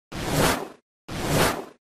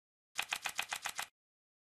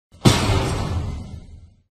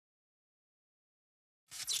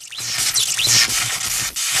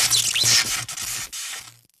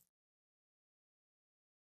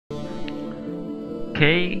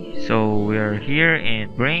Okay, so we're here in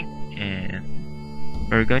Brink and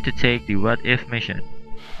we're going to take the what if mission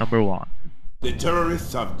number 1. The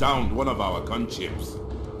terrorists have downed one of our gunships.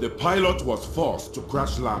 The pilot was forced to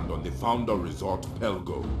crash land on the founder resort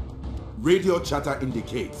Pelgo. Radio chatter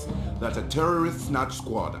indicates that a terrorist snatch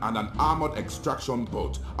squad and an armored extraction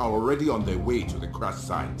boat are already on their way to the crash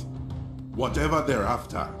site. Whatever they're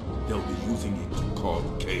after, they'll be using it to cause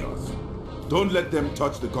chaos. Don't let them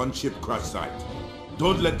touch the gunship crash site.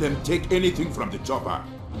 Don't let them take anything from the chopper.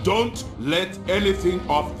 Don't let anything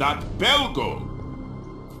off that bell go.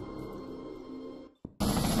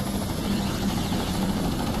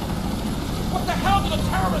 What the hell do the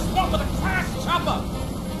terrorists want with a crash chopper?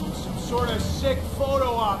 Some sort of sick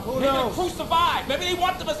photo op, who Maybe the knows? crew survived. Maybe they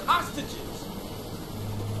want them as hostages.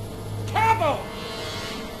 Careful!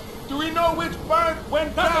 Do we know which bird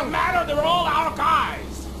went Doesn't down? matter, they're all our guys.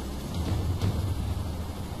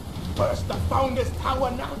 First the Founders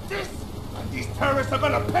Tower, now this! And these terrorists are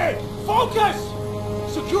gonna pay! Focus!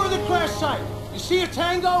 Secure the crash site! You see a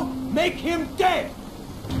tango? Make him dead!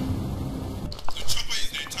 The chopper is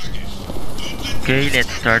their target. Okay, let's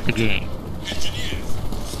start the game. Engineers,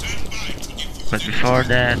 stand by to give But before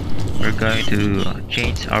that, we're going to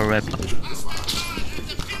change our weapon.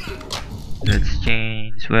 Let's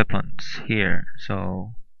change weapons here.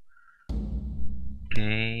 So,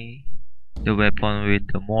 okay, the weapon with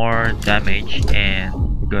the more damage, and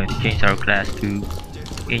we're going to change our class to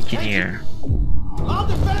engineer. I'll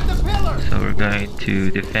defend the pillar! So we're going to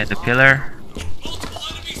defend the pillar.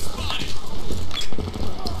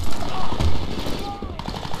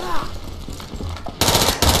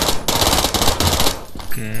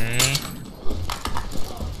 Okay,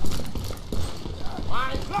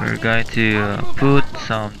 we're going to put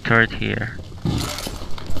some turret here,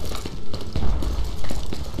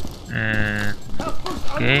 and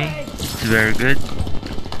okay, it's very good.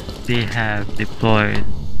 They have deployed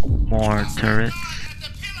more turrets,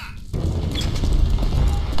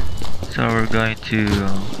 so we're going to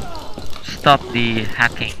stop the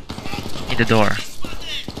hacking in the door.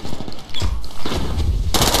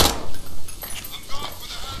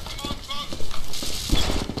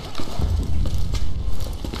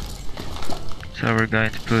 So we're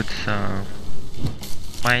going to put some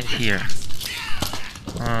mines here.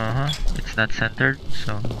 It's not centered,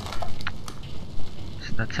 so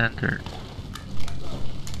it's not centered.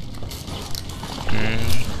 Okay,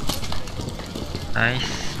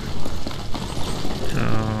 nice. So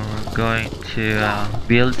we're going to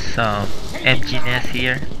build some MG nest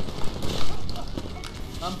here.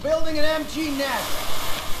 I'm building an MG nest!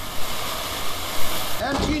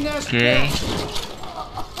 MG nest! Okay. built.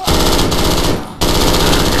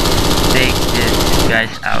 Take this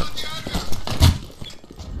guys out.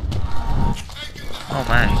 Oh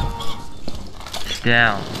my. It's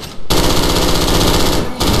down.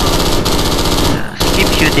 Keep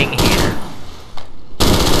shooting here.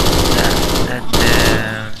 Let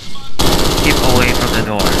them keep away from the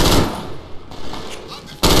door.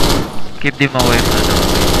 Keep them away from the door.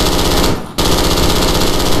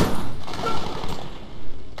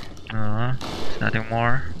 There's nothing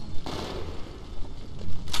more.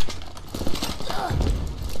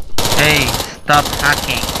 Hey, stop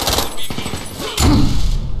hacking.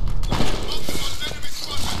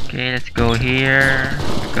 Okay, let's go here.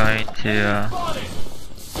 We're going to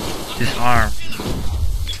disarm.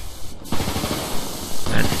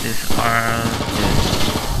 Let's disarm this.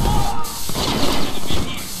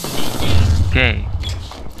 Okay.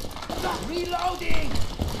 Reloading!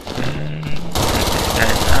 Okay, take this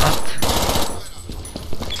guy out.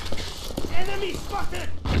 Enemy spotted!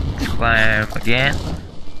 Let's climb again.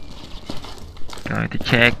 Going to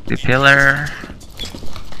check the pillar.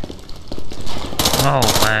 Oh,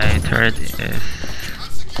 my turret is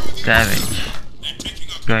damaged.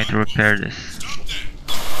 Going to repair this.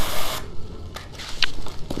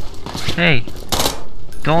 Hey,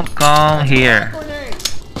 don't come here.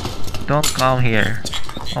 Don't come here.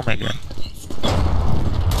 Oh my god.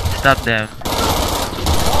 Stop them.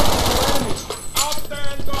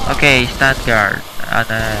 Okay, stand guard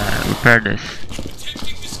and repair this.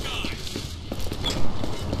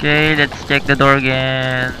 Okay, let's check the door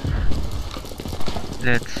again.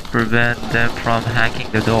 Let's prevent them from hacking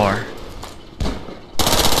the door.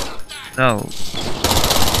 No.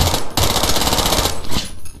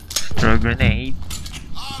 Throw a grenade.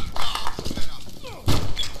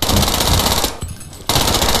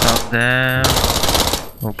 Stop them.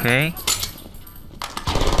 Okay.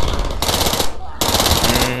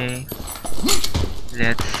 Okay.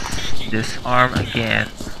 Let's disarm again.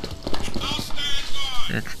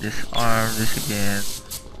 Let's disarm this again.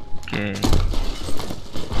 Okay.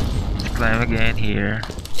 climb again here.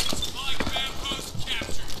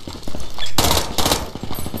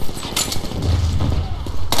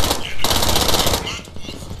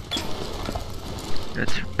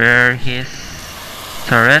 Let's repair his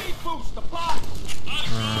turret.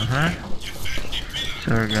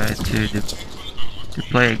 So we're going to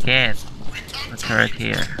deploy again a turret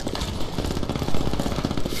here.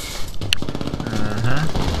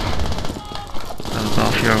 I'll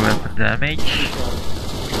buff your weapon damage.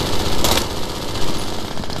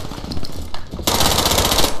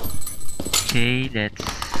 Okay, let's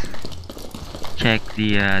check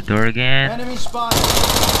the door again. Enemy spotted.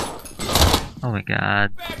 Oh my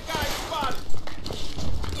god.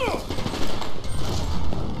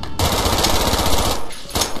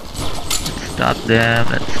 Stop them,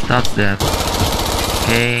 let's stop them.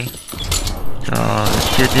 Okay. So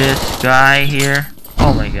let's shoot this guy here.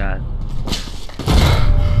 Oh my god.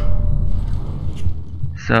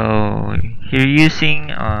 So you're using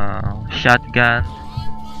shotgun.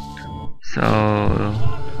 So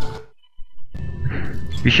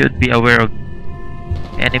we should be aware of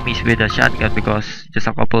enemies with a shotgun because just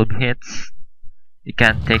a couple of hits it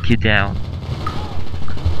can take you down.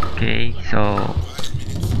 Okay, so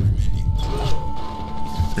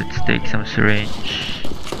let's take some syringe.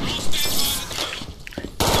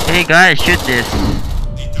 Hey guys, shoot this.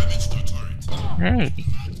 Hey.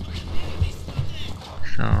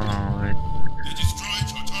 So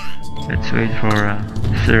let's wait for a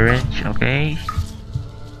syringe. Okay.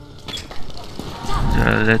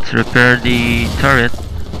 So let's repair the turret.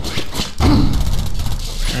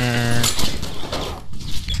 And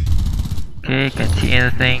okay, can't see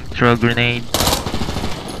anything. Throw a grenade.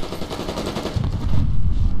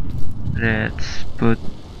 Let's put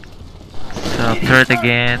some turret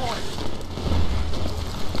again.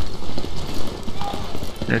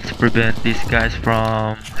 Let's prevent these guys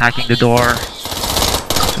from hacking the door.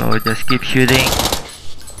 So just keep shooting.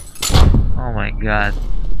 Oh my god.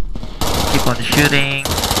 Keep on shooting.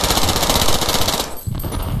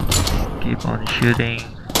 Keep on shooting.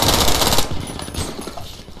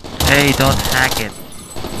 Hey, don't hack it.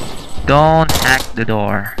 Don't hack the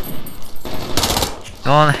door.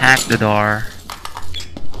 Don't hack the door.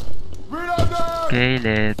 Okay,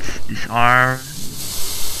 let's disarm.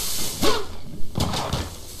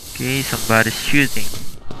 Okay, somebody's shooting.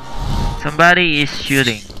 Somebody is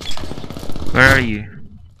shooting. Where are you?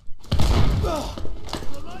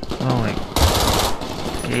 Oh my.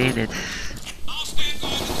 Okay, let's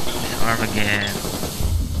disarm again.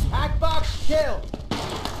 Xbox kill.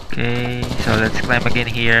 Okay, so let's climb again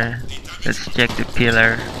here. Let's check the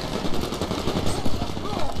pillar.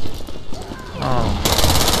 Oh.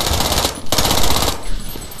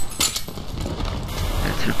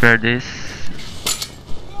 Let's repair this.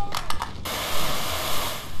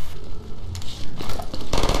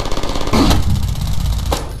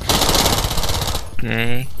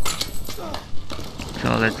 Okay. So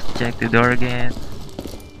let's check the door again.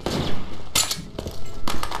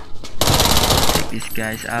 Take these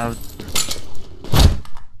guys out.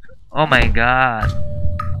 Oh my god.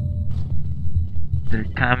 They're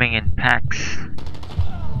coming in packs.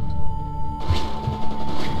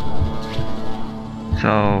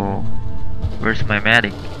 So, where's my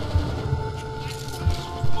medic?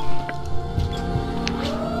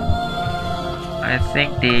 I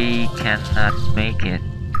think they cannot make it.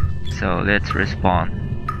 So let's respawn.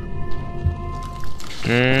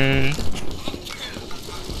 Okay.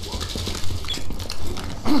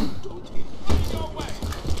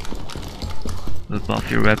 We'll buff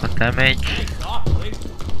your weapon damage. I'll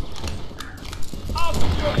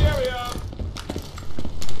secure the area.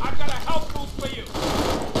 I've got a health boost for you.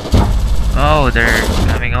 Oh, they're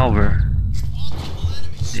coming over.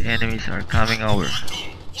 The enemies are coming over.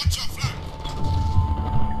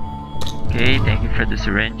 Okay, thank you for the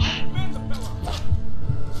syringe.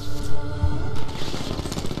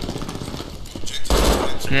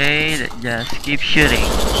 Okay, just keep shooting.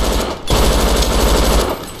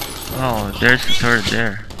 Oh, there's a turret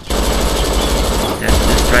there. Let's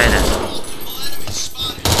just try that.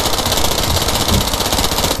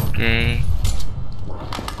 Okay.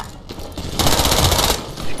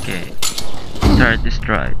 Okay. Turret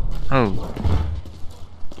destroyed. Oh.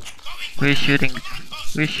 Who is shooting?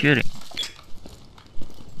 Who is shooting?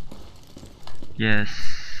 Yes.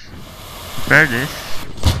 Repair this.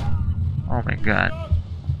 Oh my god.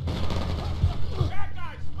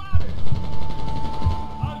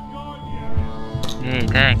 Hey,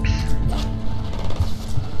 thanks.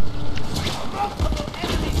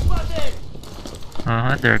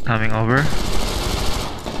 They're coming over.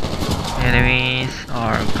 Enemies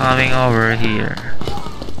are coming over here.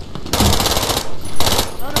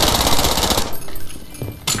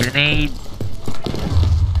 Grenade.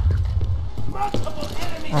 Multiple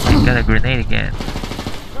enemies. Oh my god, a grenade again.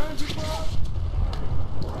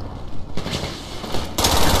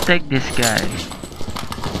 Let's take this guy.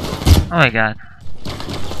 Oh my god.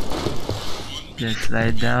 Just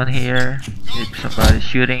slide down here. If somebody's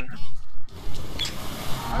shooting.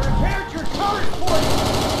 I repaired your turret for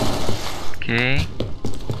you. Okay.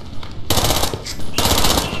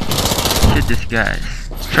 Shoot this guy.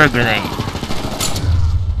 Throw a grenade.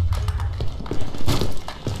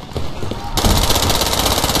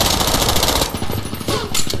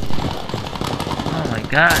 Oh my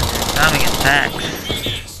god, they're coming attacks.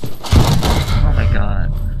 Oh my god.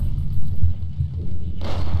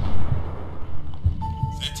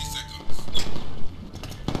 30 seconds.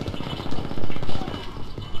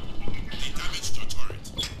 They damaged your turret.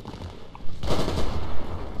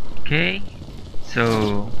 Okay.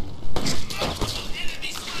 So 10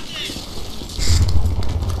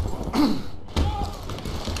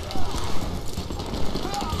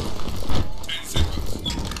 seconds.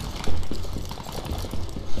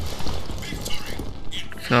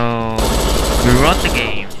 So we run the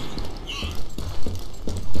game.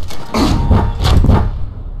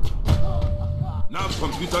 Now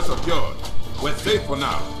computer secured. We're safe for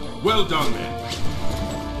now. Well done, men.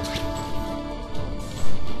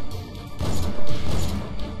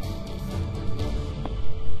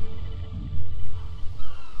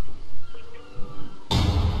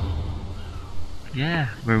 Yeah,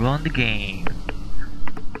 we run the game.